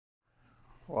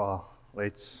Well,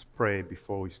 let's pray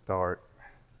before we start.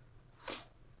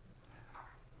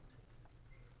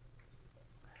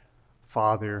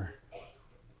 Father,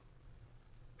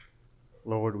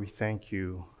 Lord, we thank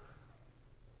you.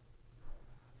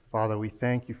 Father, we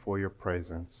thank you for your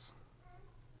presence.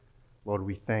 Lord,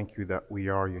 we thank you that we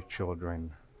are your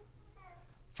children.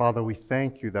 Father, we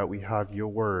thank you that we have your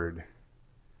word.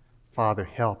 Father,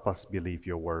 help us believe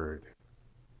your word.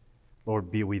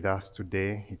 Lord, be with us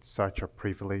today. It's such a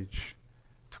privilege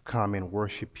to come and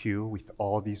worship you with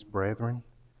all these brethren.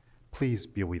 Please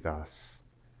be with us.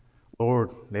 Lord,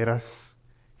 let us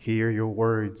hear your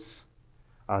words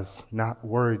as not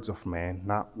words of man,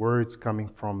 not words coming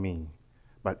from me,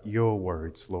 but your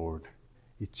words, Lord.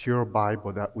 It's your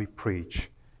Bible that we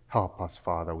preach. Help us,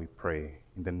 Father, we pray.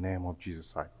 In the name of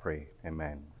Jesus, I pray.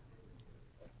 Amen.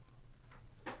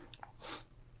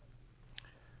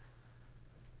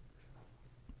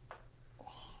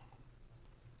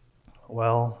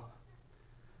 Well,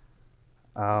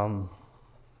 I've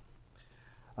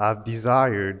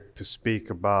desired to speak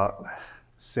about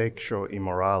sexual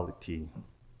immorality.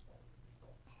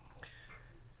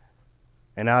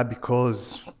 And not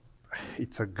because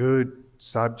it's a good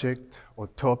subject or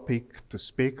topic to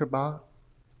speak about,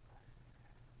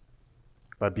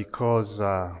 but because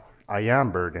I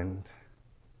am burdened.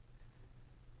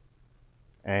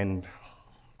 And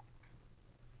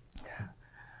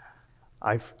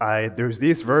there's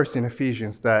this verse in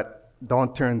Ephesians that,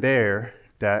 don't turn there,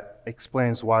 that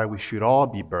explains why we should all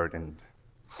be burdened.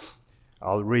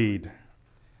 I'll read.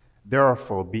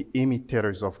 Therefore, be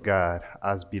imitators of God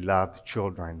as beloved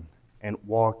children, and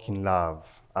walk in love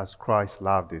as Christ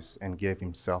loved us and gave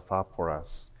himself up for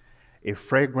us, a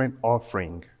fragrant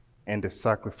offering and a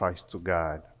sacrifice to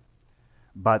God.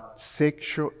 But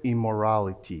sexual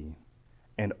immorality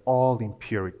and all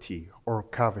impurity or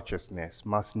covetousness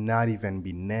must not even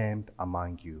be named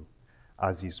among you,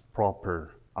 as is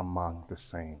proper among the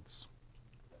saints.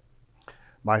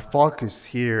 My focus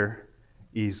here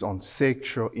is on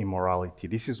sexual immorality.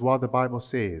 This is what the Bible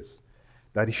says,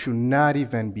 that it should not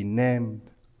even be named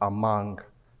among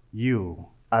you,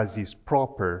 as is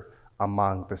proper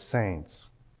among the saints.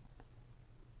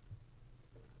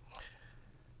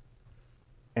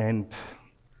 And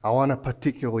I want to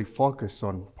particularly focus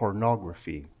on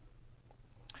pornography.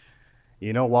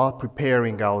 You know, while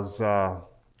preparing, I was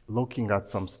looking at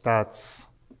some stats,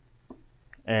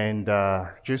 and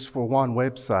just for one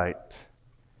website,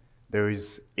 there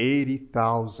is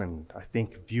 80,000, I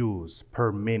think, views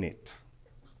per minute.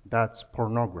 That's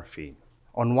pornography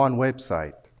on one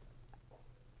website.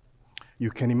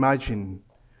 You can imagine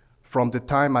from the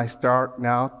time I start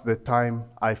now to the time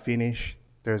I finish,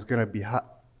 there's going to be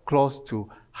close to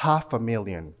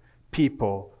 500,000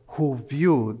 people who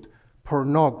viewed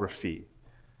pornography.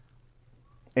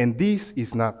 And this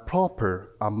is not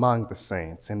proper among the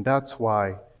saints, and that's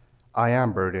why I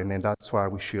am burdened, and that's why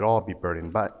we should all be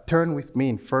burdened. But turn with me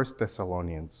in 1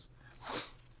 Thessalonians.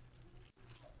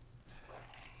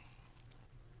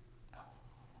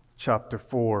 Chapter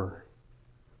 4.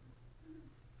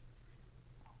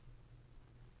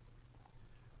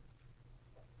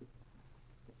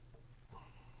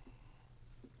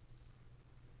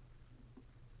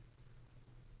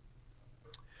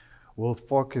 We'll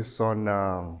focus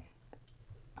on,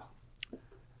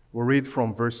 we'll read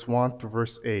from verse 1 to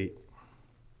verse 8.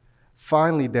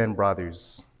 Finally then,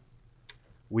 brothers,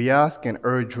 we ask and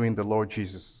urge you in the Lord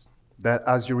Jesus, that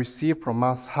as you receive from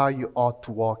us how you ought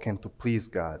to walk and to please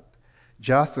God,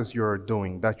 just as you are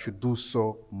doing, that you do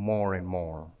so more and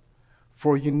more.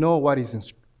 For you know what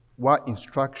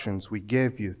instructions we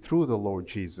gave you through the Lord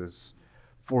Jesus.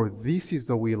 For this is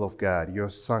the will of God,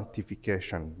 your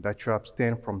sanctification, that you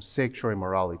abstain from sexual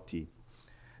immorality,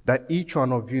 that each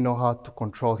one of you know how to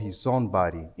control his own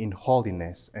body in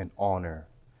holiness and honor,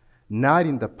 not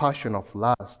in the passion of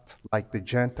lust like the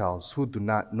Gentiles who do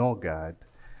not know God,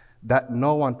 that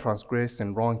no one transgress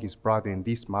and wrong his brother in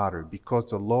this matter,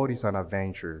 because the Lord is an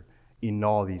avenger in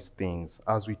all these things,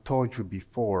 as we told you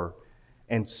before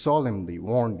and solemnly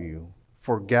warned you.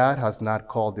 For God has not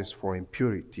called us for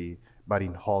impurity, but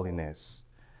in holiness.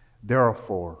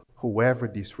 Therefore, whoever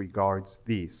disregards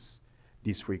this,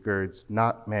 disregards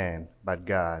not man, but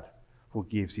God, who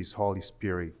gives his Holy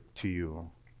Spirit to you.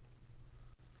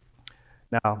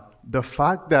 Now, the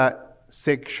fact that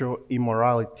sexual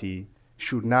immorality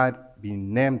should not be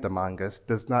named among us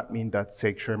does not mean that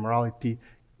sexual immorality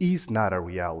is not a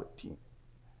reality.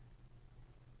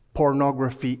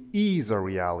 Pornography is a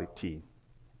reality.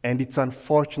 And it's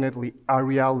unfortunately a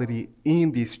reality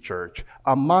in this church,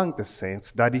 among the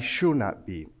saints, that it should not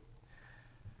be.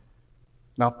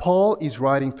 Now, Paul is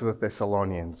writing to the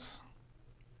Thessalonians.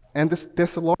 And the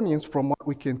Thessalonians, from what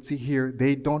we can see here,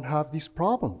 they don't have this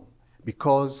problem.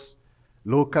 Because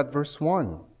look at verse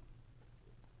 1.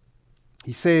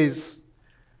 He says,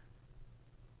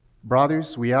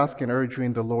 brothers, we ask and urge you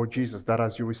in the Lord Jesus that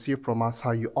as you receive from us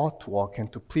how you ought to walk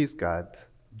and to please God,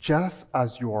 just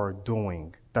as you are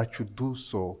doing, that you do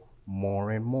so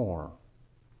more and more.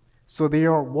 So they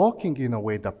are walking in a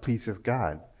way that pleases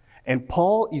God. And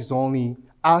Paul is only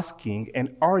asking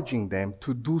and urging them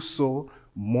to do so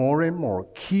more and more.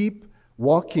 Keep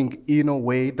walking in a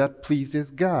way that pleases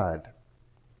God.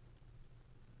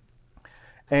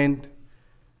 And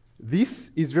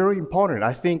this is very important.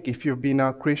 I think if you've been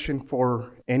a Christian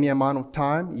for any amount of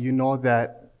time, you know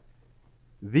that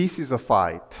this is a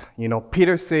fight. You know,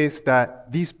 Peter says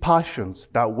that these passions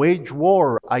that wage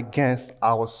war against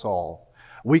our soul,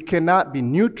 we cannot be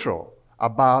neutral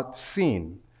about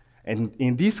sin. And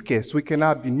in this case, we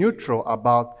cannot be neutral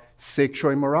about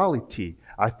sexual immorality.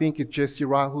 I think it's Jesse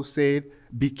Ryle who said,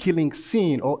 be killing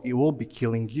sin or it will be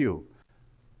killing you.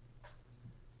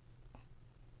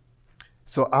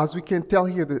 So as we can tell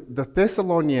here, the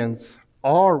Thessalonians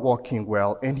are walking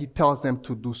well, and he tells them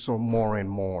to do so more and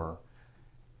more.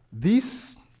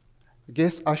 This, I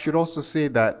guess I should also say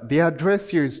that the address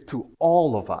here is to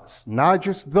all of us, not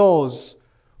just those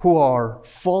who are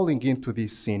falling into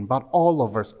this sin, but all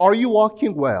of us. Are you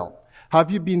walking well?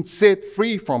 Have you been set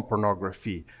free from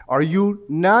pornography? Are you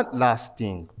not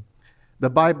lasting? The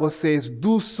Bible says,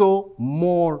 do so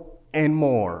more and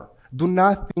more. Do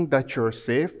not think that you're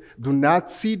safe. Do not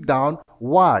sit down,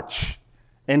 watch,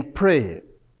 and pray,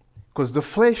 because the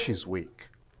flesh is weak.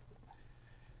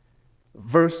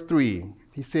 Verse 3,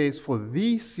 he says, for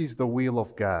this is the will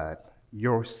of God,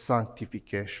 your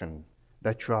sanctification,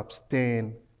 that you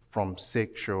abstain from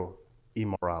sexual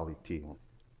immorality.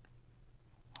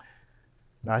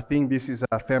 Now, I think this is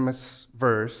a famous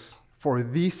verse. For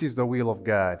this is the will of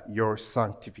God, your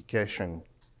sanctification.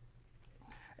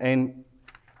 And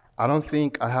I don't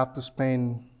think I have to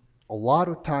spend a lot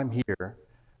of time here,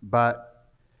 but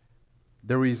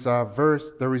there is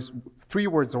three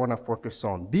words I want to focus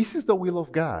on. This is the will of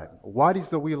God. What is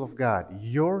the will of God?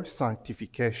 Your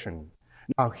sanctification.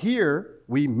 Now here,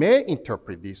 we may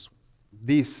interpret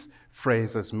this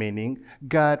phrase as meaning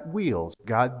God wills,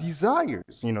 God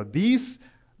desires. You know, this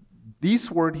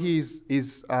word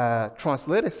is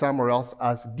translated somewhere else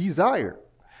as desire.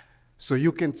 So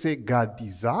you can say God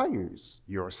desires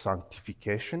your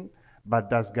sanctification,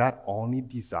 but does God only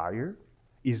desire?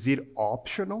 Is it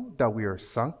optional that we are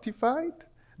sanctified?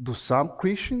 Do some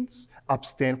Christians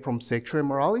abstain from sexual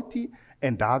immorality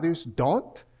and others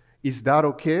don't? Is that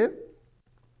okay?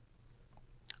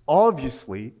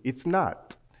 Obviously, it's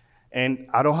not. And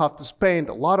I don't have to spend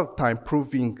a lot of time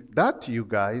proving that to you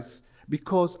guys,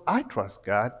 because I trust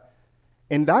God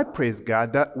and I praise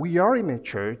God that we are in a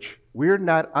church. We're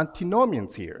not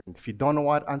antinomians here. And if you don't know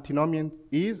what antinomian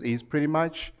is pretty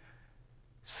much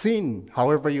sin,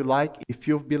 however you like, if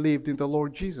you've believed in the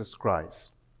Lord Jesus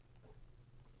Christ.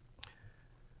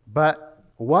 But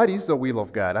what is the will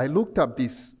of God? I looked up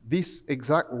this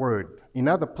exact word in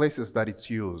other places that it's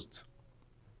used.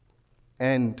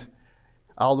 And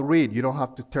I'll read, you don't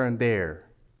have to turn there.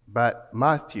 But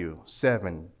Matthew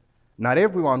 7, not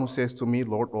everyone who says to me,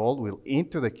 Lord, Lord, will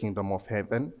enter the kingdom of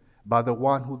heaven, but the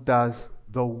one who does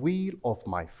the will of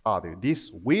my Father.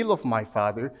 This will of my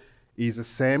Father is the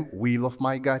same will of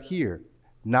my God here.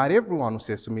 Not everyone who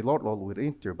says to me, Lord, Lord, will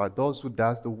enter, but those who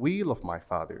does the will of my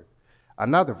Father.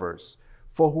 Another verse,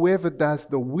 for whoever does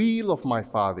the will of my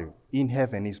Father in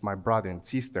heaven is my brother and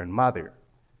sister and mother.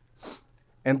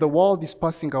 And the world is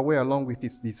passing away along with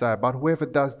its desire, but whoever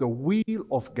does the will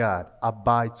of God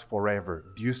abides forever.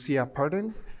 Do you see a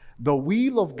pattern? The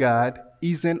will of God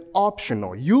isn't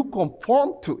optional. You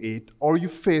conform to it or you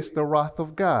face the wrath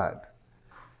of God.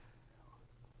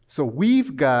 So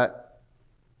we've got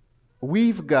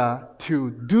to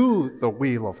do the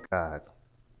will of God.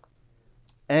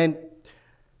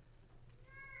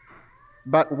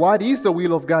 But what is the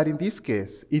will of God in this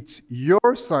case? It's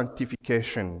your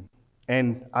sanctification.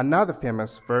 And another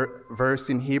famous verse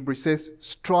in Hebrew says,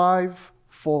 strive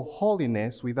for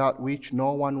holiness, without which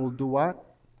no one will do what?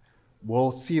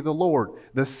 Will see the Lord.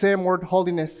 The same word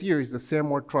holiness here is the same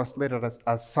word translated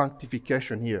as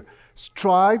sanctification here.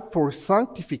 Strive for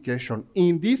sanctification,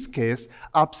 in this case,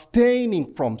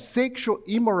 abstaining from sexual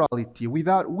immorality,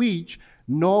 without which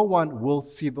no one will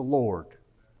see the Lord.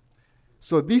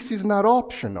 So this is not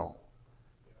optional.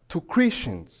 To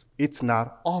Christians, it's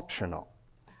not optional.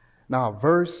 Now,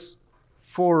 verse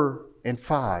 4 and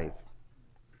 5.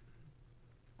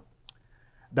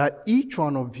 That each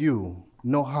one of you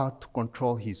know how to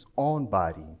control his own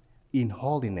body in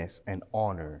holiness and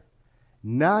honor,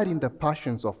 not in the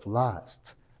passions of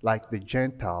lust, like the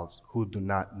Gentiles who do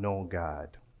not know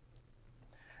God.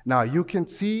 Now, you can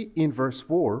see in verse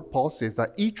 4, Paul says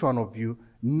that each one of you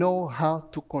know how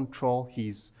to control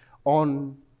his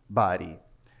own body.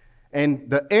 And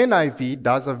the NIV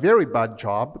does a very bad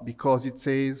job because it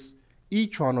says,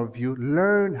 each one of you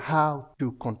learn how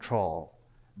to control.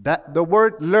 That the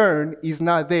word learn is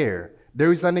not there.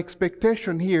 There is an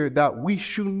expectation here that we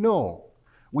should know.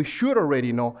 We should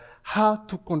already know how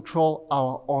to control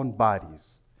our own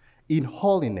bodies in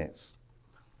holiness.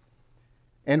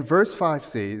 And verse 5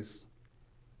 says,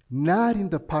 not in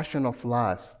the passion of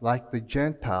lust, like the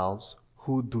Gentiles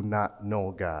who do not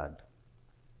know God.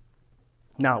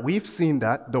 Now, we've seen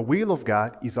that the will of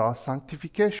God is our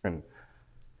sanctification.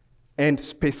 And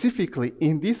specifically,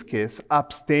 in this case,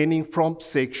 abstaining from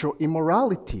sexual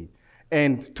immorality.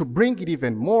 And to bring it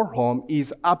even more home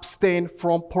is abstain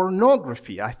from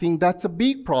pornography. I think that's a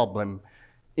big problem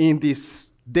in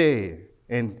this day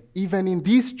and even in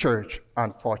this church,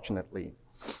 unfortunately.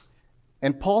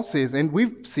 And Paul says, and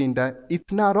we've seen that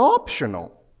it's not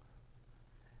optional.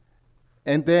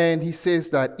 And then he says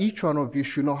that each one of you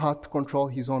should know how to control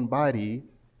his own body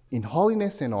in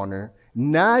holiness and honor,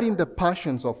 not in the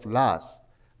passions of lust,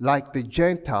 like the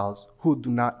Gentiles who do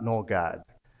not know God.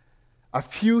 A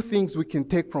few things we can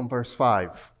take from verse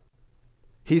 5.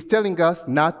 He's telling us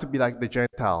not to be like the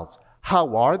Gentiles.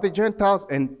 How are the Gentiles?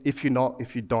 And if you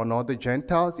don't know the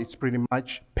Gentiles, it's pretty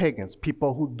much pagans,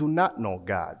 people who do not know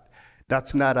God.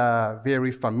 That's not a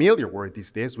very familiar word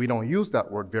these days. We don't use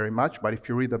that word very much, but if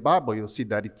you read the Bible, you'll see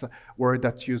that it's a word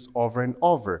that's used over and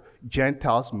over.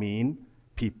 Gentiles mean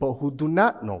people who do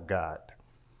not know God.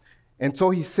 And so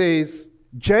he says,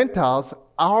 Gentiles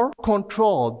are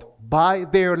controlled by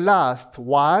their lust.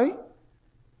 Why?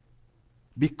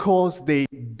 Because they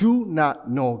do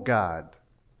not know God.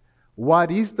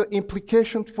 What is the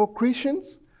implication for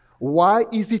Christians? Why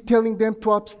is he telling them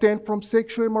to abstain from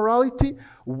sexual immorality?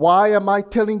 Why am I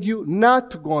telling you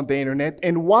not to go on the internet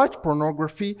and watch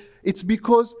pornography? It's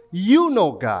because you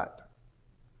know God.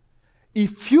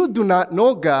 If you do not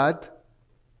know God,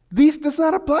 this does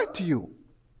not apply to you.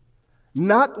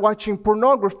 Not watching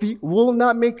pornography will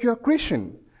not make you a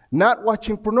Christian. Not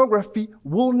watching pornography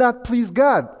will not please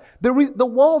God. The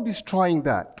world is trying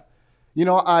that. You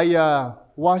know, I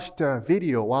watched a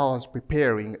video while I was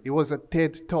preparing. It was a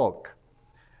TED Talk.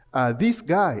 This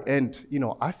guy, and, you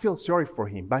know, I feel sorry for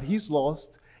him, but he's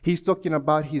lost. He's talking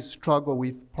about his struggle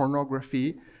with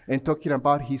pornography and talking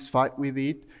about his fight with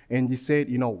it. And he said,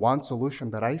 you know, one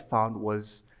solution that I found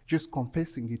was just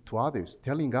confessing it to others,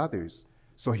 telling others.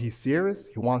 So he's serious.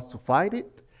 He wants to fight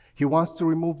it. He wants to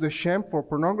remove the shame for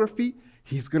pornography.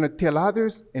 He's going to tell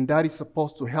others, and that is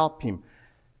supposed to help him.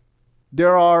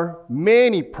 There are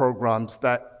many programs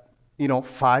that, you know,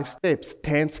 5 steps,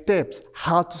 10 steps,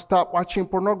 how to stop watching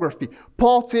pornography.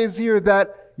 Paul says here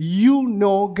that you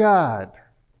know God.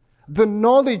 The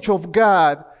knowledge of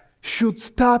God should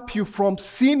stop you from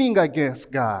sinning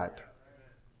against God.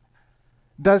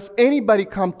 Does anybody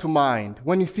come to mind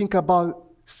when you think about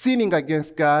sinning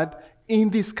against God in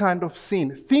this kind of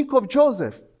sin? Think of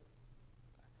Joseph.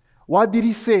 What did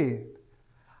he say?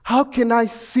 How can I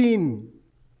sin?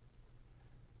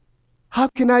 How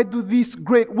can I do this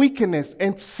great wickedness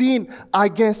and sin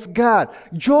against God?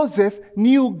 Joseph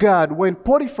knew God. When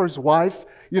Potiphar's wife,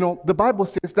 you know, the Bible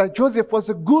says that Joseph was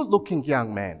a good-looking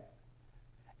young man.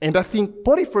 And I think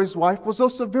Potiphar's wife was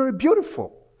also very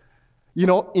beautiful. You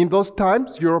know, in those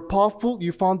times, you're powerful,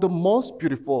 you found the most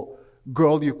beautiful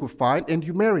girl you could find, and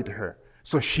you married her.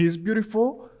 So she's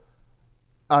beautiful.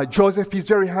 Joseph is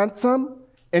very handsome.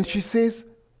 And she says,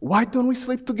 why don't we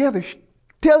sleep together? She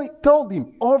told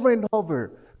him over and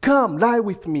over, come, lie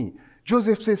with me.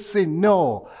 Joseph says, say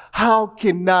no. How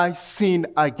can I sin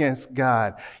against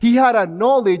God? He had a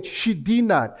knowledge she did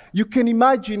not. You can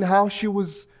imagine how she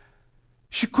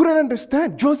couldn't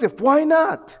understand. Joseph, why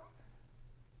not?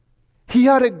 He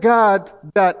had a God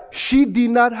that she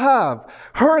did not have.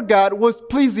 Her God was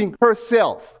pleasing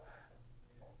herself.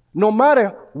 No matter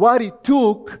what it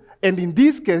took, and in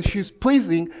this case, she's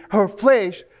pleasing her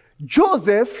flesh,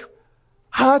 Joseph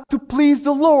had to please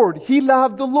the Lord. He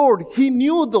loved the Lord. He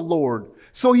knew the Lord.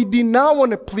 So he did not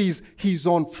want to please his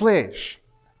own flesh.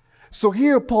 So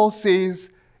here Paul says,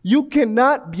 you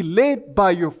cannot be led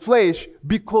by your flesh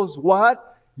because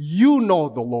what? You know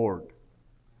the Lord.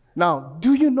 Now,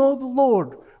 do you know the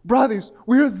Lord? Brothers,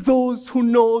 we're those who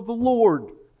know the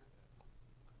Lord.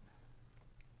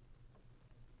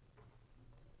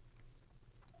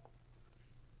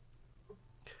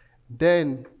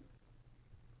 Then,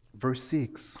 Verse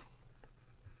 6.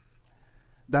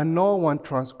 That no one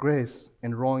transgress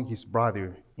and wrong his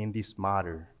brother in this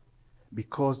matter,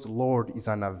 because the Lord is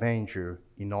an avenger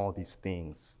in all these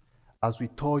things, as we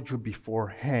told you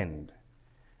beforehand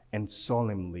and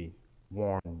solemnly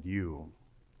warned you.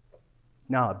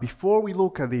 Now, before we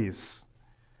look at this,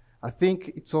 I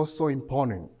think it's also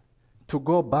important to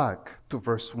go back to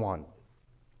verse 1.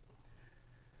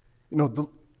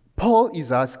 Paul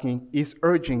is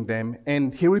urging them,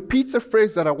 and he repeats a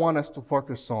phrase that I want us to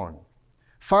focus on.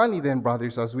 Finally, then,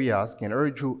 brothers, as we ask and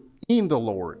urge you in the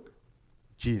Lord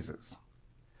Jesus.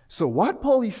 So what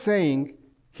Paul is saying,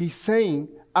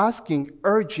 asking,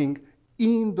 urging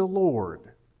in the Lord.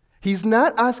 He's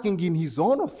not asking in his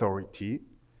own authority,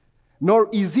 nor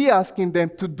is he asking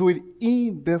them to do it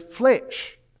in the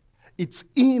flesh. It's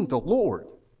in the Lord.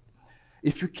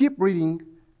 If you keep reading,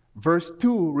 verse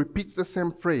 2 repeats the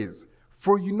same phrase.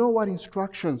 For you know what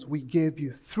instructions we gave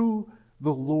you through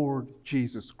the Lord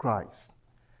Jesus Christ.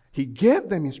 He gave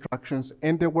them instructions,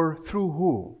 and they were through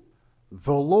who?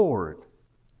 The Lord.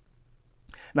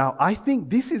 Now, I think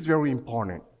this is very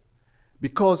important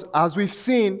because as we've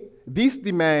seen, this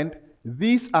demand,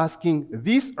 this asking,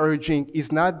 this urging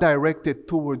is not directed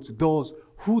towards those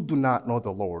who do not know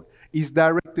the Lord. It's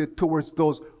directed towards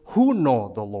those who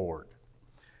know the Lord.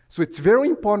 So it's very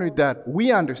important that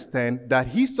we understand that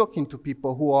he's talking to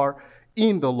people who are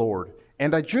in the Lord.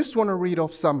 And I just want to read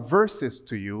off some verses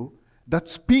to you that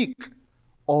speak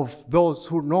of those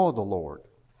who know the Lord.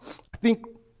 I think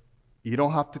you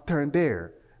don't have to turn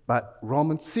there, but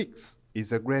Romans 6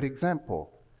 is a great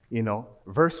example.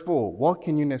 Verse 4, walk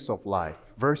in newness of life.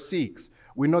 Verse 6,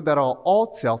 we know that our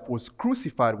old self was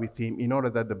crucified with him in order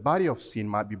that the body of sin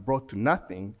might be brought to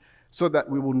nothing, so that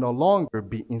we will no longer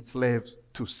be enslaved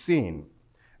to sin.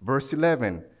 Verse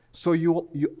 11, so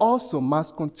you also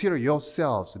must consider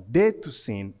yourselves dead to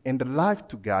sin and alive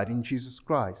to God in Jesus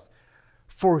Christ.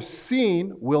 For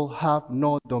sin will have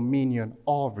no dominion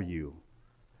over you.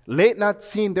 Let not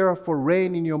sin therefore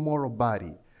reign in your mortal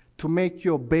body, to make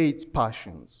you obey its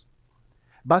passions.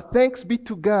 But thanks be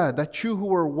to God that you who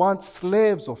were once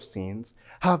slaves of sins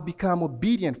have become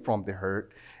obedient from the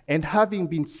hurt, and having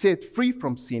been set free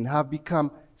from sin, have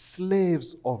become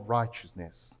slaves of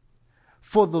righteousness.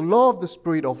 For the law of the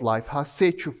Spirit of life has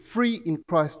set you free in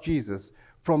Christ Jesus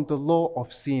from the law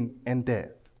of sin and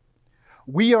death.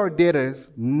 We are debtors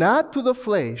not to the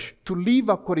flesh to live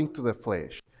according to the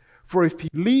flesh. For if you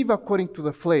live according to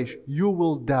the flesh, you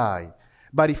will die.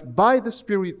 But if by the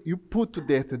Spirit you put to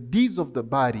death the deeds of the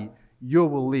body, you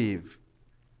will live.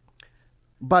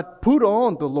 But put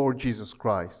on the Lord Jesus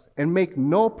Christ, and make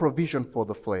no provision for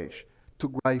the flesh to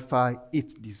gratify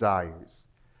its desires.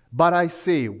 But I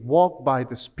say, walk by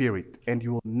the Spirit, and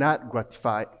you will not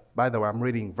gratify. By the way, I'm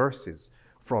reading verses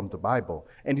from the Bible.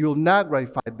 And you will not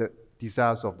gratify the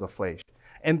desires of the flesh.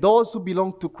 And those who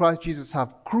belong to Christ Jesus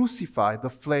have crucified the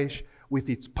flesh with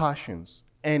its passions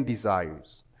and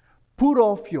desires. Put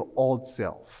off your old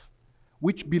self,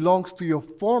 which belongs to your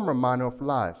former manner of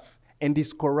life, and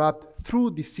is corrupt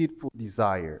through deceitful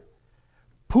desire.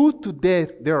 Put to death,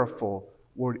 therefore,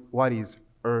 what is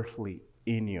earthly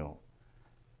in you.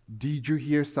 Did you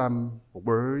hear some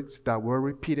words that were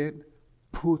repeated?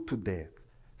 Put to death,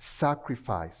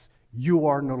 sacrifice. You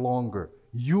are no longer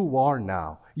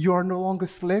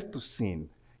slave to sin.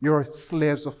 You are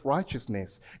slaves of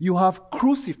righteousness. You have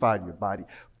crucified your body.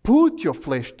 Put your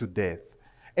flesh to death.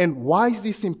 And why is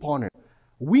this important?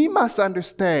 We must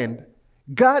understand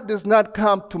God does not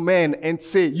come to man and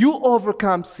say, you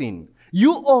overcome sin.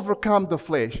 You overcome the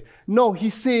flesh. No, he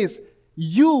says,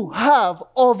 you have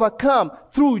overcome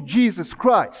through Jesus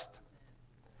Christ.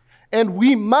 And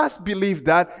we must believe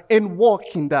that and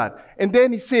walk in that. And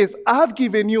then he says, I've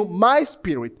given you my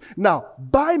spirit. Now,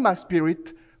 by my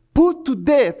spirit, put to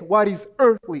death what is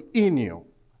earthly in you.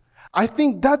 I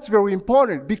think that's very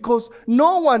important because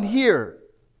no one here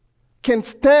can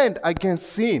stand against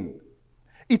sin.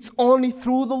 It's only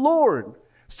through the Lord.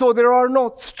 So there are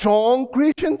not strong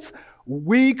Christians,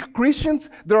 weak Christians.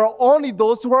 There are only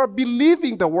those who are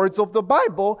believing the words of the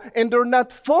Bible and they're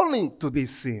not falling to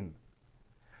this sin.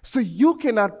 So you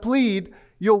cannot plead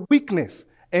your weakness.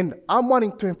 And I'm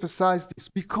wanting to emphasize this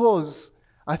because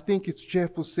I think it's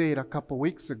Jeff who said a couple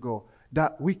weeks ago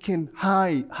that we can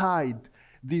hide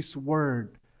this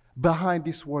word behind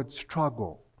this word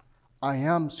struggle. I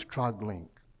am struggling.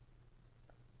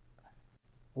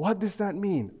 What does that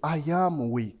mean? I am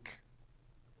weak.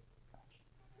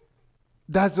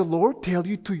 Does the Lord tell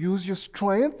you to use your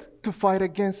strength to fight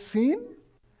against sin?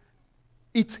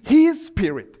 It's His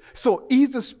Spirit. So is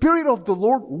the Spirit of the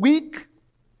Lord weak?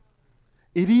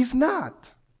 It is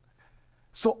not.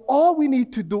 So all we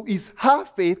need to do is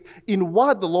have faith in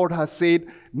what the Lord has said,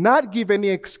 not give any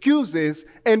excuses,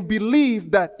 and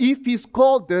believe that if He's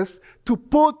called us to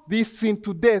put this sin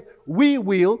to death, we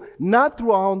will, not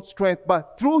through our own strength,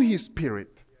 but through His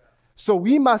Spirit. So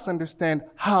we must understand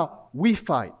how we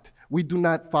fight. We do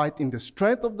not fight in the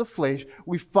strength of the flesh,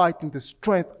 we fight in the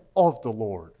strength of the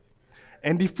Lord.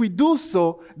 And if we do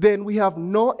so, then we have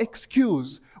no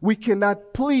excuse. We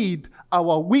cannot plead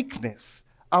our weakness,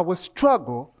 our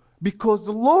struggle, because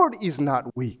the Lord is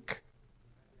not weak.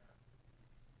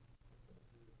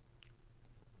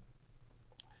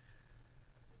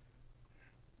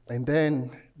 And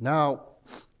then now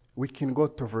we can go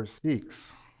to verse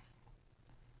 6.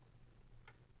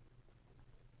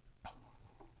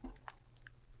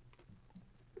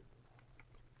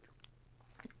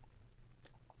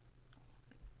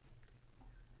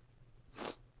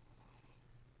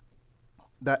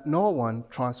 That no one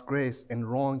transgress and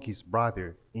wrong his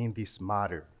brother in this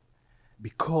matter,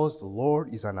 because the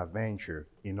Lord is an avenger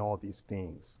in all these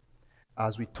things,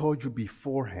 as we told you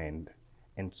beforehand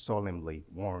and solemnly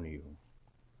warn you.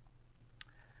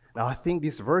 Now, I think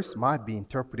this verse might be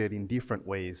interpreted in different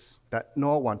ways, that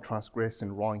no one transgress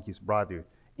and wrong his brother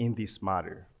in this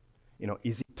matter.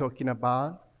 Is he talking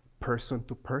about person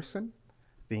to person?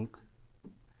 I think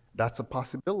that's a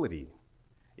possibility.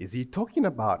 Is he talking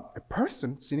about a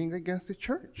person sinning against the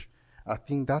church? I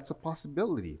think that's a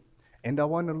possibility. And I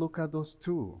want to look at those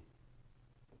two.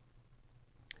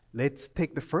 Let's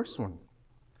take the first one.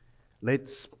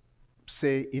 Let's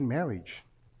say in marriage,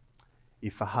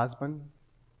 if a husband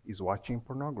is watching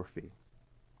pornography,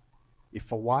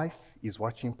 if a wife is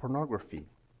watching pornography,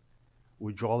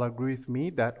 would you all agree with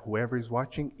me that whoever is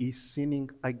watching is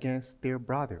sinning against their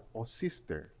brother or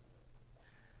sister?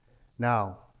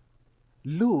 Now,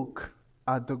 look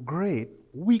at the great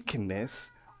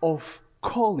wickedness of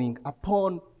calling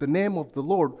upon the name of the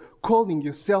Lord, calling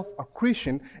yourself a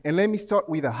Christian. And let me start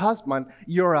with a husband.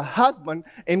 You're a husband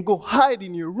and go hide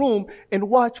in your room and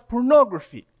watch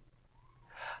pornography.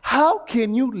 How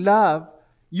can you love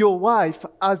your wife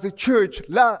as the church,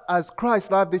 as Christ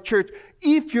loved the church,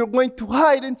 if you're going to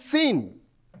hide and sin?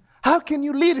 How can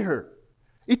you lead her?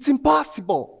 It's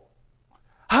impossible.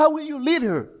 How will you lead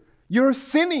her? You're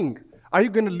sinning. Are you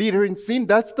going to lead her in sin?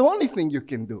 That's the only thing you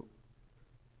can do.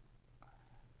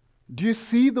 Do you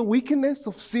see the wickedness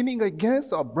of sinning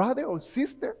against a brother or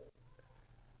sister?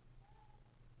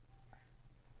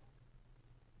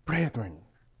 Brethren,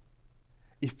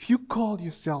 if you call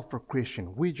yourself a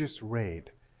Christian, we just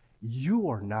read, you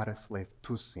are not a slave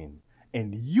to sin,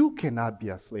 and you cannot be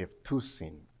a slave to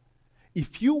sin.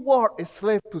 If you are a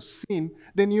slave to sin,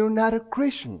 then you're not a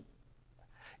Christian.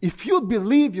 If you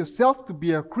believe yourself to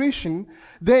be a Christian,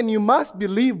 then you must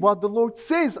believe what the Lord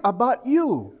says about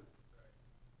you.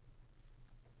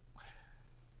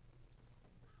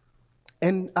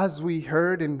 And as we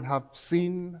heard and have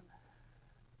seen,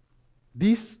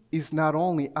 this is not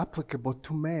only applicable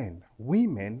to men.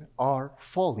 Women are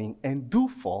falling and do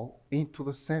fall into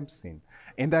the same sin.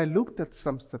 And I looked at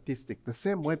some statistics, the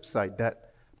same website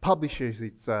that publishes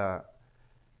its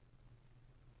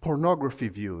pornography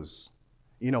views.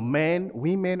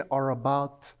 Women are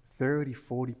about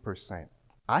 30-40%.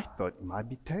 I thought it might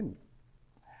be 10.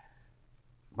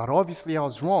 But obviously I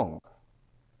was wrong.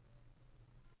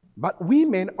 But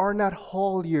women are not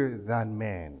holier than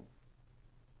men.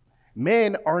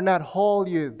 Men are not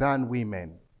holier than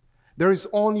women. There is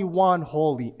only one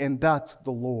holy, and that's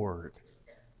the Lord.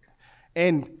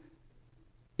 And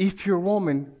if you're a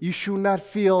woman, you should not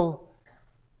feel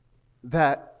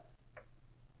that,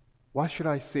 what should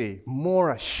I say,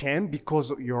 more ashamed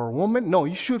because you're a woman? No,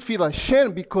 you should feel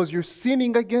ashamed because you're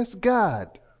sinning against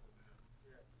God.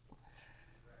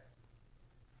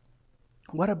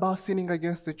 What about sinning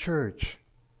against the church?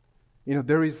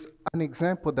 There is an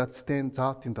example that stands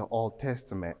out in the Old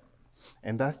Testament,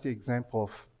 and that's the example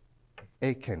of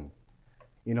Achan.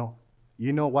 You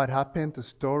know what happened, the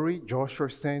story? Joshua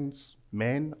sends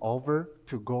men over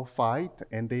to go fight,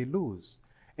 and they lose.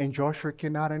 And Joshua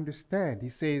cannot understand. He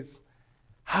says,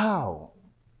 how?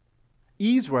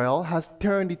 Israel has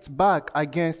turned its back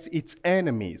against its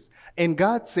enemies. And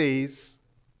God says,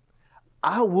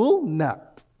 I will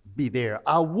not be there.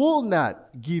 I will not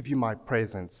give you my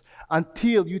presence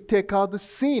until you take out the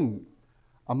sin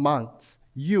amongst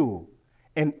you.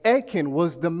 And Achan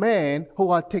was the man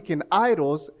who had taken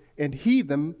idols and hid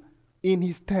them in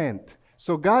his tent.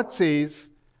 So God says,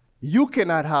 you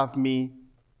cannot have me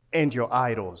and your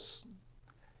idols.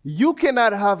 You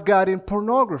cannot have God in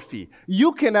pornography.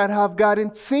 You cannot have God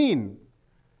in sin.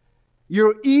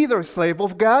 You're either a slave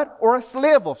of God or a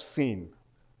slave of sin.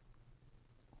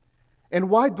 And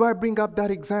why do I bring up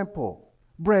that example?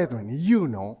 Brethren, you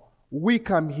know, we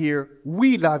come here,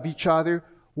 we love each other,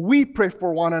 we pray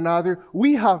for one another,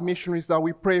 we have missionaries that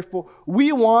we pray for.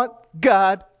 We want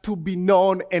God to be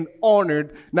known and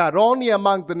honored, not only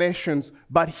among the nations,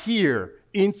 but here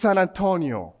in San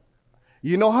Antonio.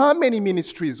 You know how many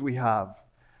ministries we have?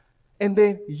 And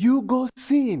then you go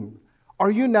sin.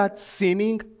 Are you not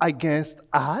sinning against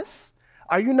us?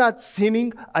 Are you not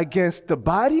sinning against the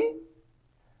body?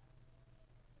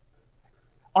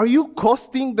 Are you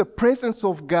costing the presence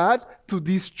of God to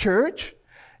this church?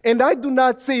 And I do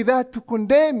not say that to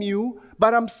condemn you,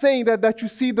 but I'm saying that you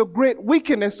see the great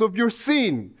wickedness of your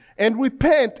sin and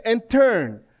repent and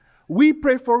turn. We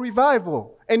pray for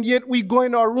revival, and yet we go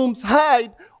in our rooms,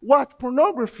 hide, watch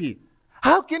pornography.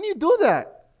 How can you do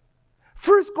that?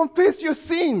 First, confess your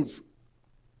sins.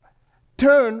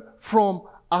 Turn from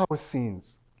our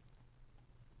sins.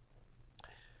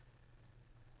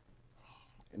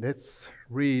 Let's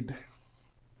read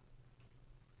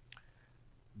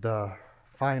the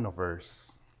final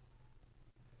verse.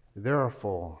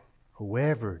 Therefore,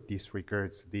 whoever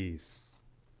disregards this,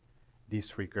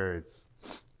 disregards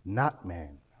not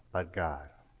man, but God,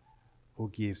 who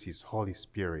gives his Holy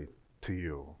Spirit to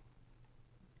you.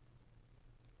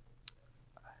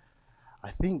 I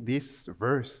think this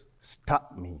verse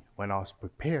stopped me when I was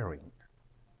preparing.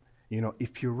 You know,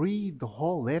 if you read the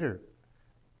whole letter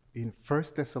in 1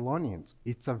 Thessalonians,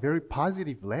 it's a very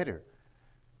positive letter.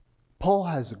 Paul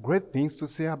has great things to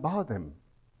say about them,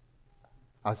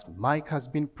 as Mike has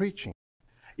been preaching.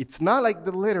 It's not like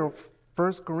the letter of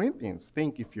 1 Corinthians.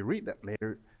 Think if you read that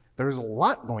letter, there is a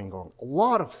lot going on, a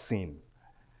lot of sin.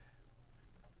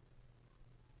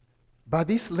 But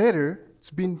this letter,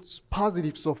 it's been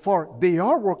positive so far. They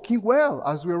are working well,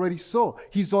 as we already saw.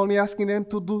 He's only asking them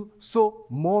to do so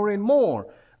more and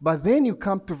more. But then you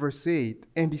come to verse 8,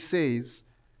 and he says,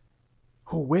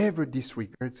 whoever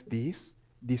disregards this,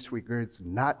 disregards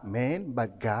not man,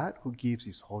 but God, who gives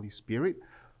his Holy Spirit.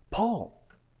 Paul,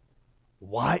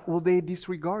 why will they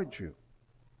disregard you?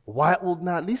 Why will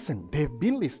not listen? They've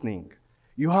been listening.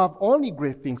 You have only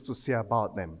great things to say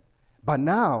about them. But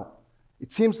now,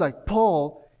 it seems like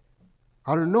Paul,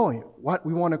 I don't know what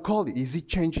we want to call it. Is he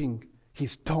changing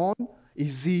his tone?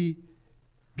 Is he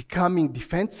becoming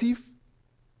defensive?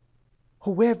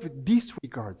 Whoever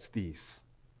disregards this,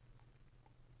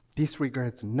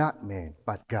 disregards not man,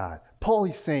 but God. Paul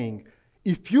is saying,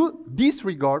 if you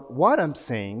disregard what I'm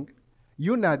saying,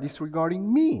 you're not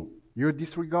disregarding me. You're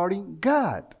disregarding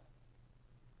God.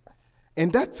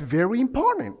 And that's very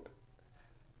important.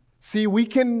 See, we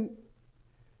can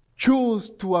choose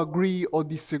to agree or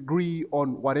disagree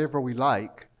on whatever we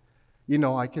like. You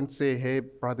know, I can say, hey,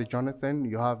 Brother Jonathan,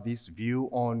 you have this view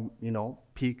on,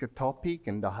 pick a topic,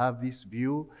 and I have this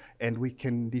view, and we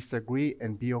can disagree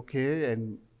and be okay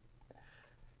and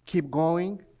keep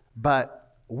going.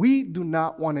 But we do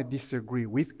not want to disagree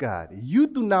with God. You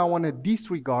do not want to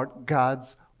disregard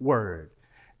God's word.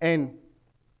 And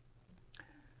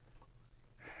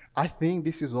I think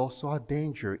this is also a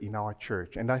danger in our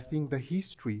church, and I think the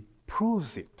history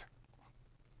proves it.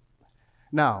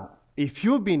 Now, if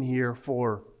you've been here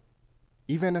for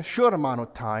even a short amount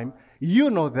of time, you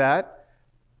know that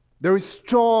there is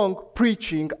strong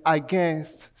preaching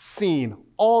against sin,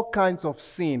 all kinds of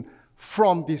sin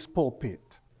from this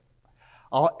pulpit.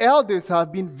 Our elders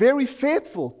have been very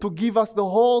faithful to give us the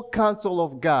whole counsel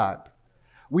of God.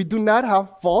 We do not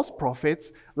have false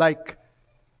prophets like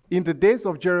in the days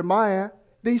of Jeremiah.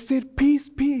 They said, peace,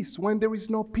 peace, when there is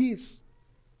no peace.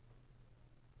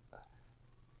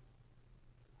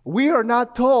 We are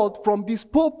not told from this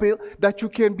pulpit that you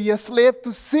can be a slave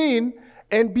to sin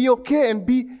and be okay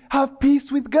and have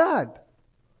peace with God.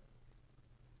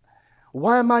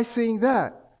 Why am I saying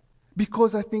that?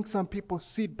 Because I think some people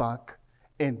sit back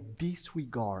and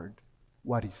disregard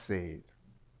what he said.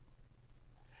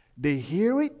 They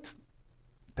hear it,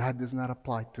 that does not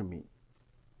apply to me.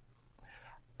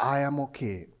 I am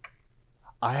okay.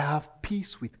 I have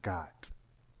peace with God.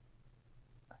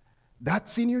 That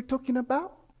sin you're talking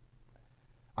about?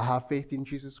 I have faith in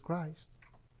Jesus Christ.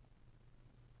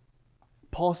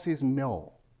 Paul says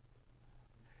no.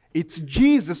 It's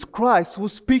Jesus Christ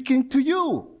who's speaking to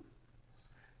you.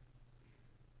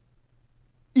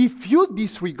 If you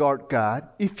disregard God,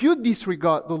 if you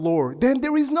disregard the Lord, then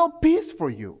there is no peace for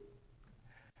you.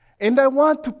 And I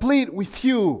want to plead with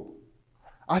you.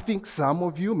 I think some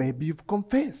of you maybe you've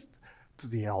confessed to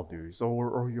the elders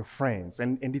or your friends,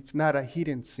 and it's not a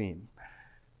hidden sin.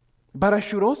 But I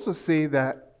should also say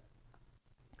that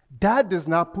does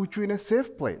not put you in a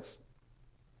safe place.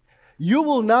 You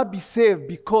will not be saved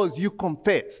because you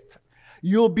confessed.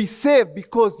 You'll be saved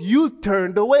because you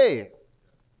turned away.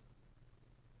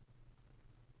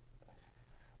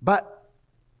 But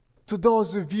to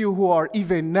those of you who are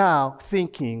even now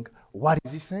thinking, what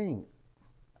is he saying?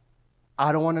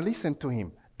 I don't want to listen to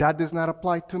him. That does not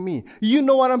apply to me. You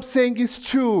know what I'm saying is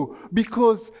true,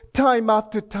 because time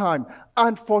after time,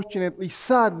 unfortunately,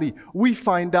 sadly, we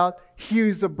find out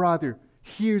here's a brother,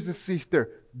 here's a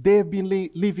sister. They've been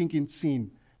living in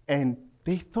sin, and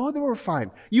they thought they were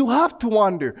fine. You have to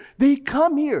wonder. They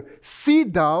come here,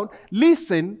 sit down,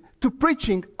 listen to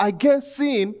preaching against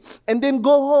sin, and then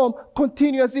go home,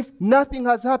 continue as if nothing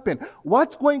has happened.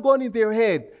 What's going on in their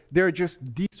head? They're just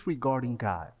disregarding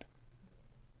God.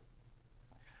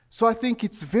 So I think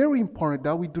it's very important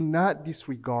that we do not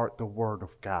disregard the Word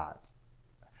of God.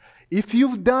 If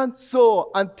you've done so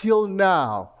until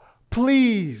now,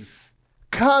 please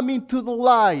come into the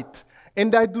light.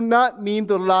 And I do not mean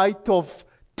the light of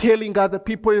telling other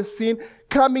people your sin,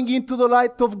 coming into the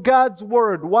light of God's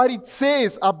Word, what it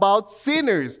says about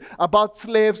sinners, about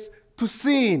slaves to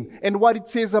sin, and what it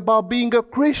says about being a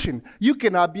Christian. You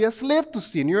cannot be a slave to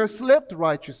sin. You're a slave to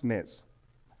righteousness.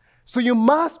 So you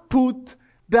must put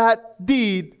that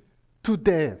deed to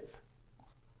death.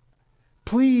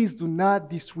 Please do not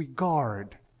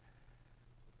disregard.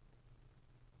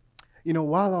 You know,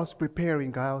 while I was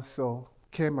preparing, I also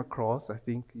came across, I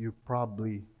think you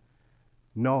probably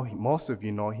know him, most of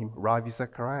you know him, Ravi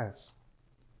Zacharias.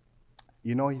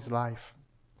 You know his life.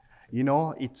 You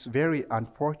know, it's very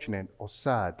unfortunate or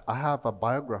sad. I have a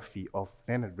biography of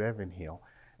Leonard Ravenhill,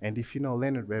 and if you know,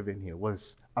 Leonard Ravenhill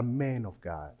was a man of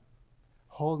God.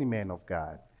 Holy man of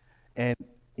God. And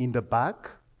in the back,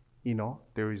 you know,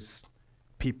 there is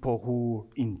people who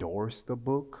endorse the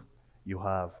book. You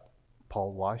have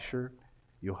Paul Washer,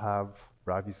 you have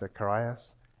Ravi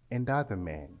Zacharias, and other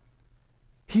men.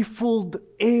 He fooled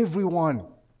everyone.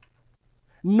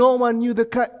 No one knew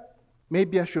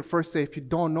maybe I should first say, if you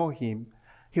don't know him,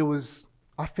 he was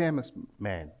a famous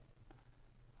man.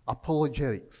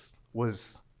 Apologetics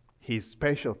was his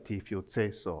specialty, if you would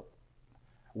say so.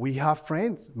 We have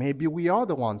friends. Maybe we are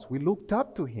the ones. We looked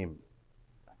up to him.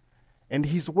 And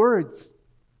his words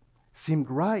seemed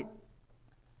right.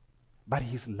 But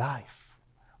his life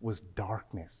was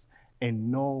darkness,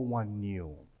 and no one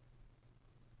knew.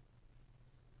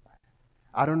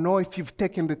 I don't know if you've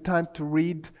taken the time to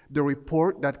read the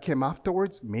report that came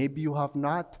afterwards. Maybe you have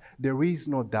not. There is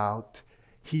no doubt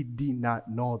he did not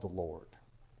know the Lord.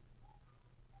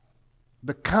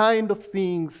 The kind of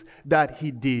things that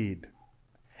he did.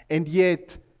 And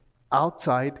yet,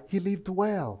 outside, he lived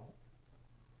well.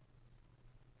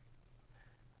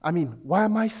 I mean, why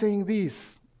am I saying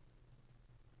this?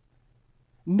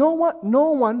 No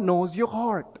one knows your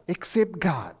heart except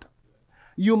God.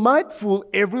 You might fool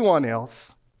everyone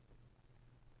else,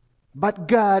 but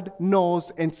God knows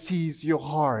and sees your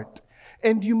heart.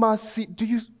 And you must see, do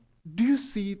you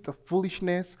see the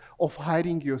foolishness of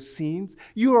hiding your sins?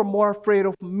 You are more afraid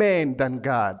of man than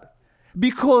God.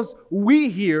 Because we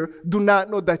here do not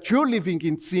know that you're living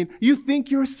in sin, you think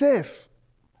you're safe.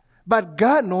 But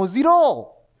God knows it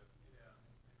all.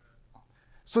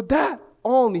 So that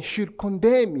only should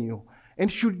condemn you and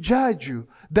should judge you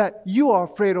that you are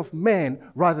afraid of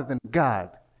man rather than God.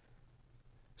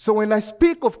 So when I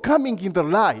speak of coming in the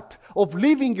light, of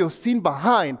leaving your sin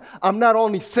behind, I'm not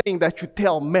only saying that you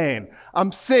tell man,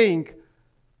 I'm saying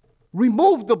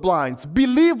remove the blinds,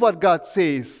 believe what God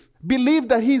says. Believe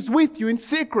that he's with you in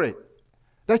secret,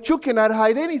 that you cannot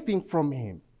hide anything from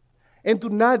him. And do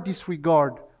not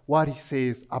disregard what he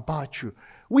says about you.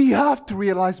 We have to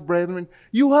realize, brethren,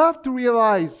 you have to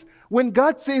realize when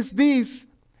God says this,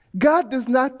 God does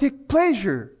not take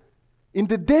pleasure in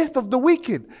the death of the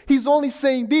wicked. He's only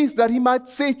saying this that he might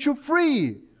set you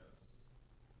free.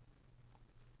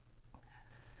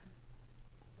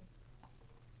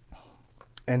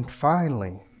 And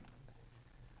finally,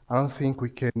 I don't think we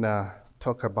can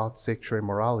talk about sexual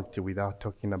immorality without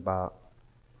talking about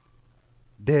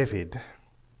David.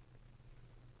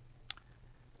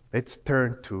 Let's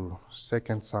turn to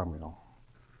 2 Samuel.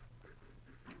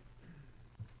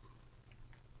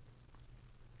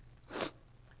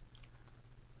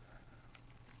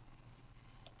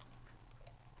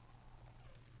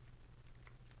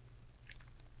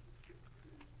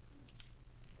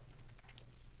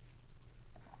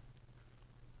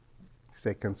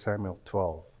 Second Samuel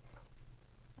 12.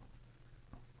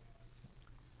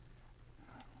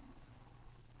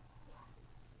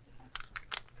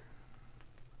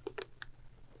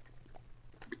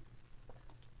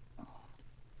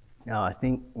 Now, I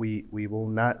think we will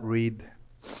not read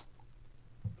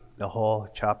the whole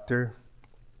chapter.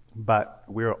 But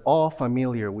we're all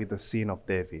familiar with the sin of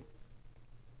David.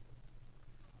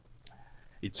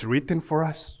 It's written for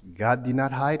us. God did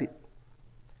not hide it.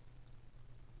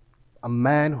 A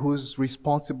man who's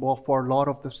responsible for a lot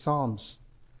of the Psalms.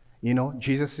 You know,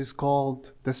 Jesus is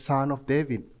called the Son of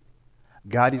David.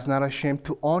 God is not ashamed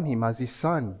to own him as his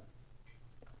son.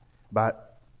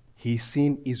 But his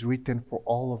sin is written for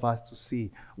all of us to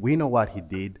see. We know what he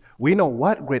did. We know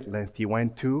what great length he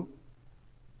went to.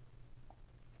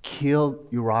 Killed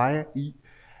Uriah.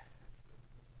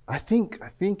 I think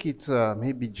it's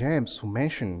maybe James who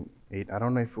mentioned it. I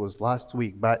don't know if it was last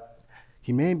week, but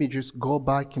he made me just go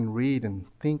back and read and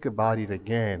think about it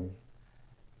again.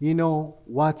 You know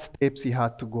what steps he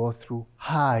had to go through?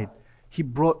 Hide. He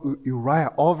brought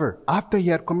Uriah over after he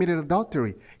had committed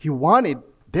adultery.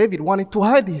 David wanted to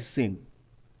hide his sin.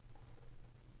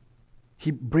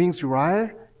 He brings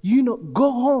Uriah,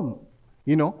 go home.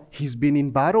 He's been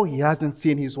in battle. He hasn't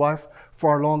seen his wife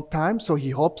for a long time. So he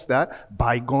hopes that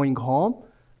by going home,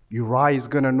 Uriah is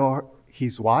going to know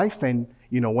his wife. And,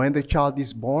 when the child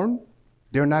is born,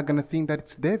 they're not going to think that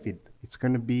it's David. It's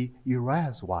going to be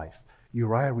Uriah's wife.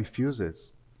 Uriah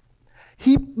refuses.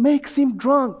 He makes him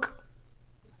drunk.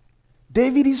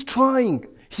 David is trying.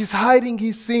 He's hiding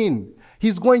his sin.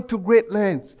 He's going to great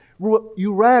lengths.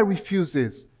 Uriah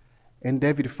refuses. And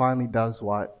David finally does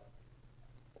what?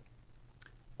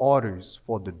 Orders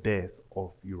for the death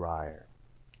of Uriah.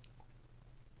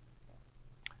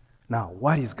 Now,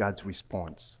 what is God's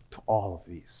response to all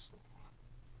of this?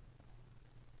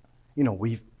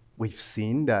 We've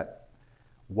seen that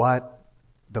what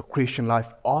the Christian life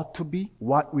ought to be,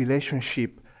 what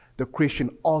relationship the Christian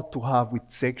ought to have with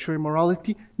sexual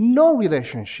immorality, no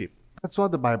relationship. That's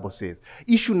what the Bible says.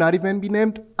 It should not even be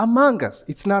named among us.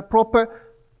 It's not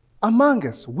proper among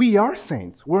us. We are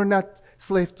saints. We're not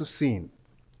slaves to sin.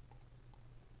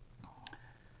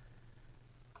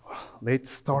 Let's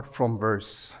start from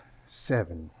verse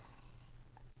 7.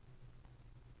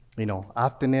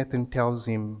 After Nathan tells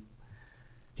him,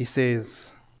 he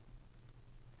says,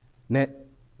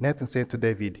 Nathan said to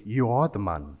David, "You are the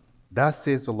man. Thus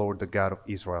says the Lord, the God of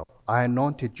Israel. I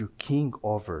anointed you king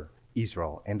over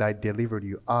Israel, and I delivered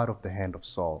you out of the hand of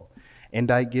Saul.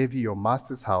 And I gave you your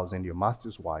master's house and your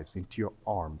master's wives into your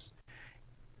arms,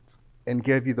 and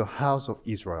gave you the house of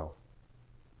Israel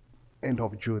and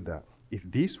of Judah. If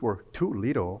this were too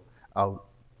little,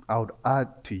 I would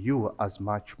add to you as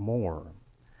much more.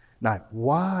 Now,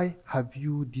 why have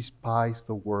you despised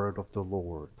the word of the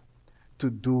Lord, to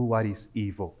do what is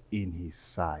evil in his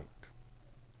sight?"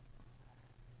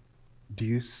 Do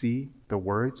you see the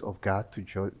words of God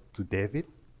to David?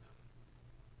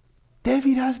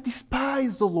 David has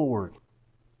despised the Lord.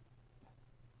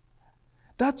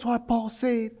 That's why Paul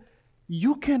said,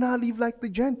 you cannot live like the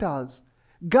Gentiles.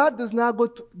 God does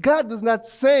not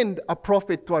send a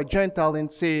prophet to a Gentile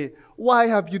and say, "Why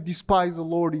have you despised the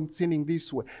Lord in sinning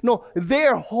this way?" No,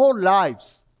 their whole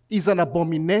lives is an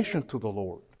abomination to the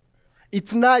Lord.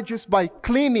 It's not just by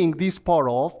cleaning this part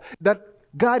off that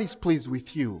God is pleased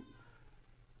with you.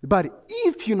 But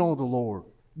if you know the Lord,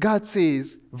 God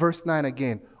says, verse 9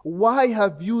 again, "Why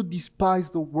have you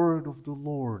despised the word of the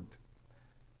Lord,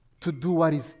 to do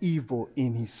what is evil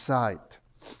in his sight?"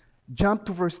 Jump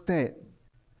to verse 10.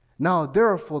 "Now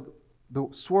therefore the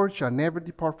sword shall never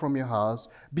depart from your house,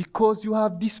 because you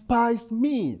have despised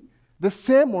me." The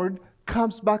same word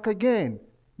comes back again.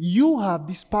 You have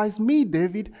despised me,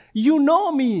 David. You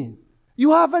know me. You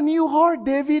have a new heart,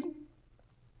 David.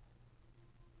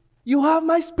 You have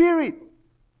my spirit.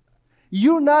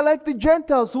 You're not like the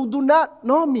Gentiles who do not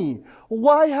know me.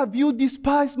 Why have you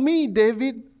despised me,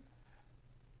 David?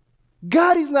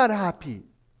 God is not happy.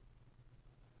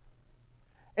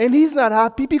 And he's not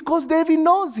happy because David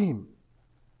knows him.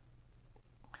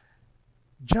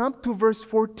 Jump to verse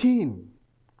 14.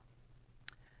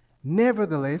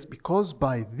 "Nevertheless, because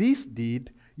by this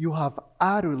deed you have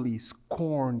utterly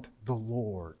scorned the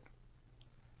Lord."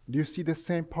 Do you see the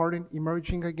same pattern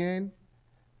emerging again?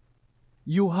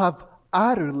 You have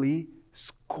utterly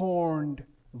scorned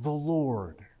the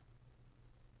Lord.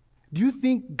 Do you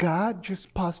think God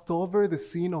just passed over the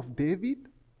sin of David?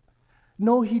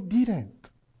 No, he didn't.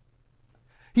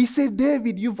 He said,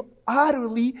 "David, you've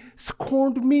utterly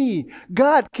scorned me."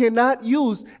 God cannot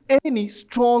use any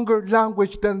stronger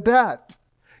language than that.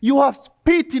 "You have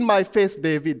spit in my face,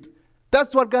 David."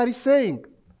 That's what God is saying.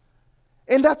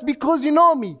 And that's because you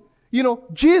know me.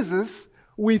 Jesus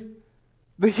with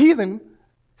the heathen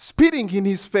spitting in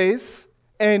his face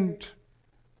and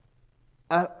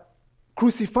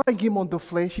crucifying him on the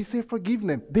flesh, he said, "Forgive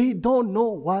them. They don't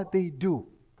know what they do."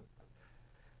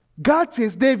 God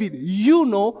says, David, you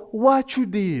know what you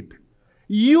did.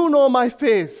 You know my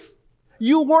face.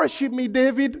 You worship me,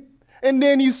 David, and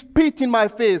then you spit in my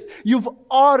face. You've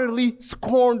utterly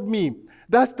scorned me.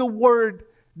 That's the word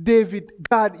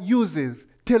God uses,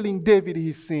 telling David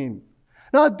his sin.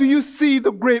 Now, do you see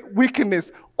the great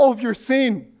wickedness of your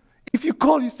sin? If you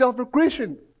call yourself a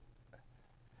Christian,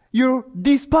 you're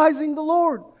despising the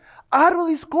Lord,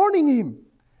 utterly scorning him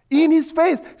in his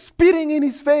face, spitting in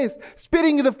his face,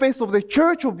 spitting in the face of the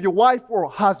church, of your wife or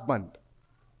husband.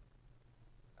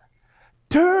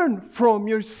 Turn from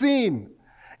your sin,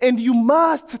 and you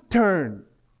must turn.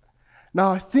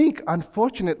 Now, I think,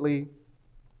 unfortunately,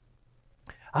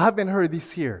 I haven't heard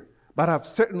this here, but I've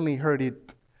certainly heard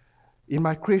it in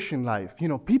my Christian life. You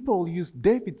know, people use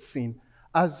David's sin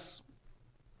as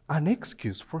an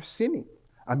excuse for sinning.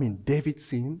 I mean, David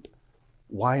sinned.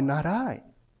 Why not I?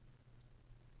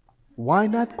 Why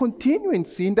not continue in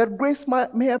sin that grace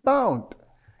may abound?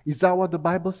 Is that what the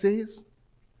Bible says?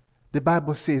 The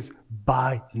Bible says,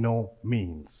 by no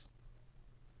means.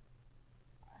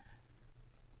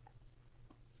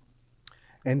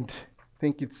 And I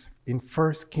think it's in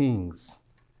 1 Kings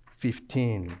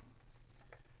 15.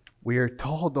 We are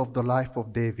told of the life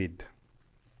of David.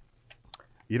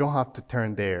 You don't have to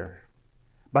turn there.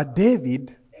 But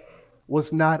David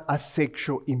was not a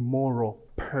sexual immoral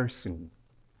person.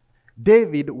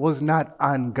 David was not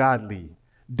ungodly.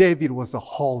 David was a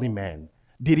holy man.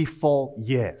 Did he fall?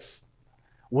 Yes.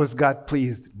 Was God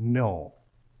pleased? No.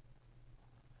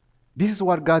 This is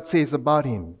what God says about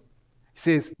him. He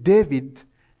says, David,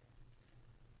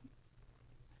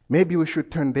 maybe we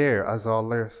should turn there as our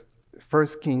last, 1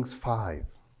 Kings 5.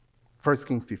 1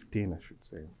 Kings 15, I should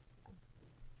say.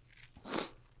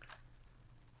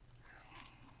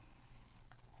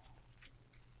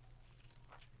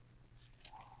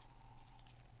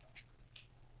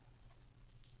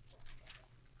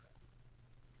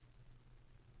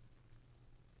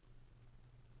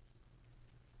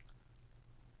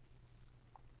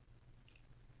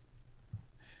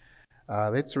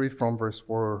 Let's read from verse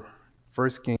 4, 1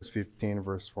 Kings 15,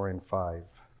 verse 4 and 5.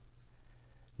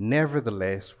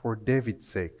 Nevertheless, for David's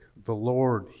sake, the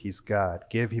Lord his God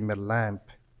gave him a lamp.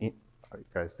 Are you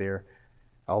guys there?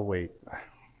 I'll wait.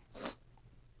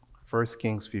 1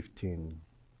 Kings 15.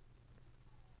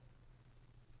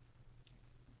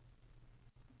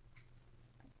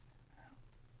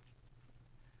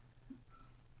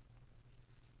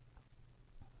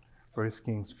 First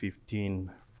Kings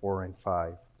 15, 4 and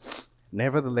 5.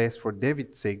 Nevertheless, for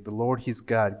David's sake, the Lord his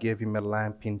God gave him a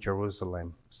lamp in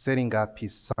Jerusalem, setting up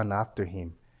his son after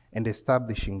him and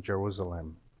establishing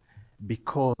Jerusalem.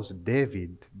 Because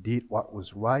David did what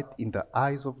was right in the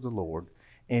eyes of the Lord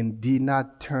and did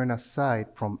not turn aside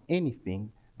from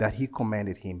anything that he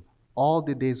commanded him all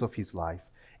the days of his life,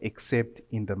 except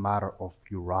in the matter of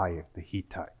Uriah the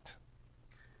Hittite.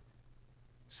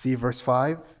 See verse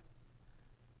 5?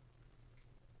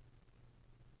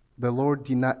 The Lord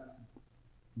did not,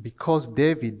 because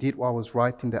David did what was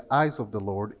right in the eyes of the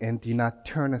Lord and did not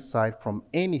turn aside from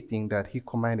anything that he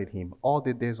commanded him all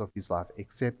the days of his life,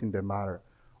 except in the matter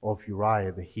of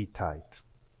Uriah the Hittite.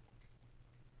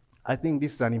 I think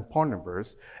this is an important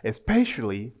verse,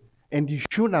 especially, and you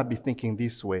should not be thinking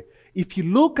this way. If you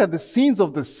look at the sins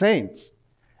of the saints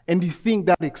and you think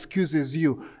that excuses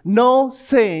you, no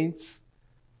saint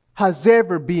has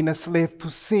ever been a slave to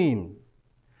sin.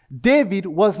 David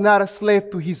was not a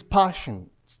slave to his passions.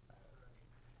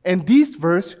 And this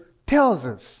verse tells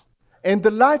us, and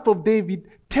the life of David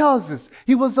tells us,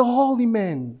 he was a holy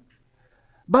man.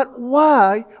 But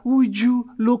why would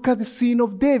you look at the sin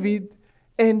of David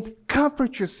and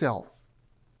comfort yourself?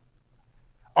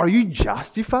 Are you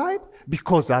justified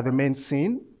because other men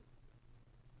sin?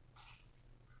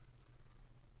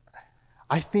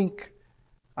 I think,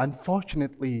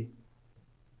 unfortunately,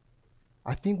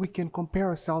 we can compare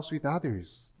ourselves with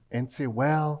others and say,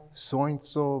 well,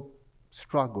 so-and-so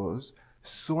struggles,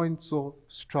 so-and-so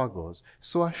struggles,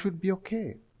 so I should be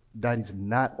okay. That is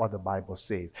not what the Bible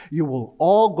says. You will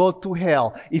all go to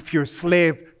hell if you're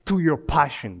slave to your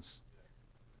passions.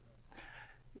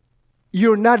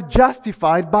 You're not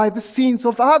justified by the sins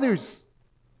of others.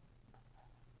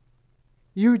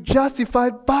 You're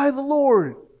justified by the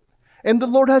Lord. And the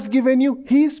Lord has given you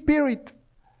His Spirit.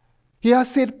 He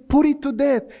has said, put it to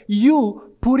death.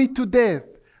 You put it to death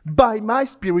by my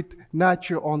Spirit, not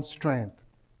your own strength.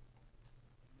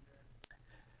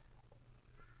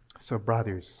 So,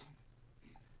 brothers,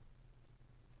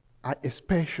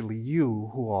 especially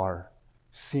you who are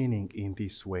sinning in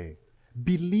this way,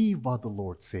 believe what the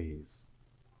Lord says.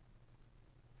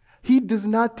 He does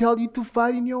not tell you to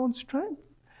fight in your own strength.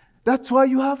 That's why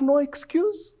you have no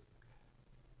excuse.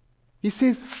 He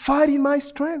says, fight in my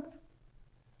strength.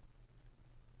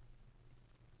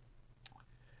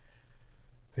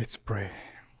 Let's pray.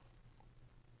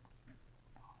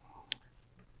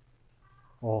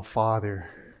 Oh, Father,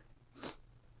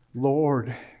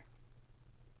 Lord,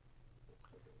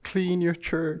 clean your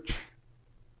church.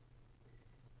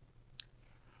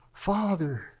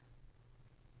 Father,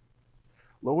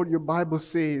 Lord, your Bible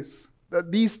says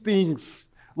that these things,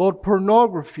 Lord,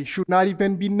 pornography should not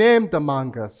even be named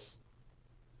among us.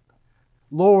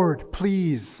 Lord,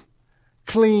 please,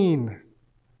 clean.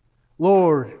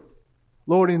 Lord,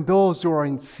 in those who are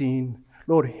in sin,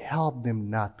 Lord, help them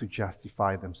not to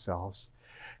justify themselves.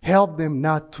 Help them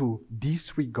not to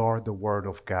disregard the word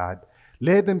of God.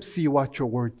 Let them see what your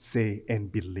words say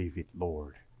and believe it,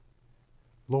 Lord.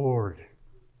 Lord,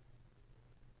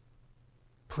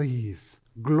 please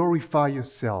glorify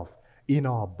yourself in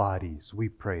our bodies, we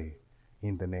pray,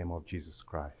 in the name of Jesus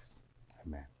Christ.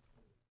 Amen.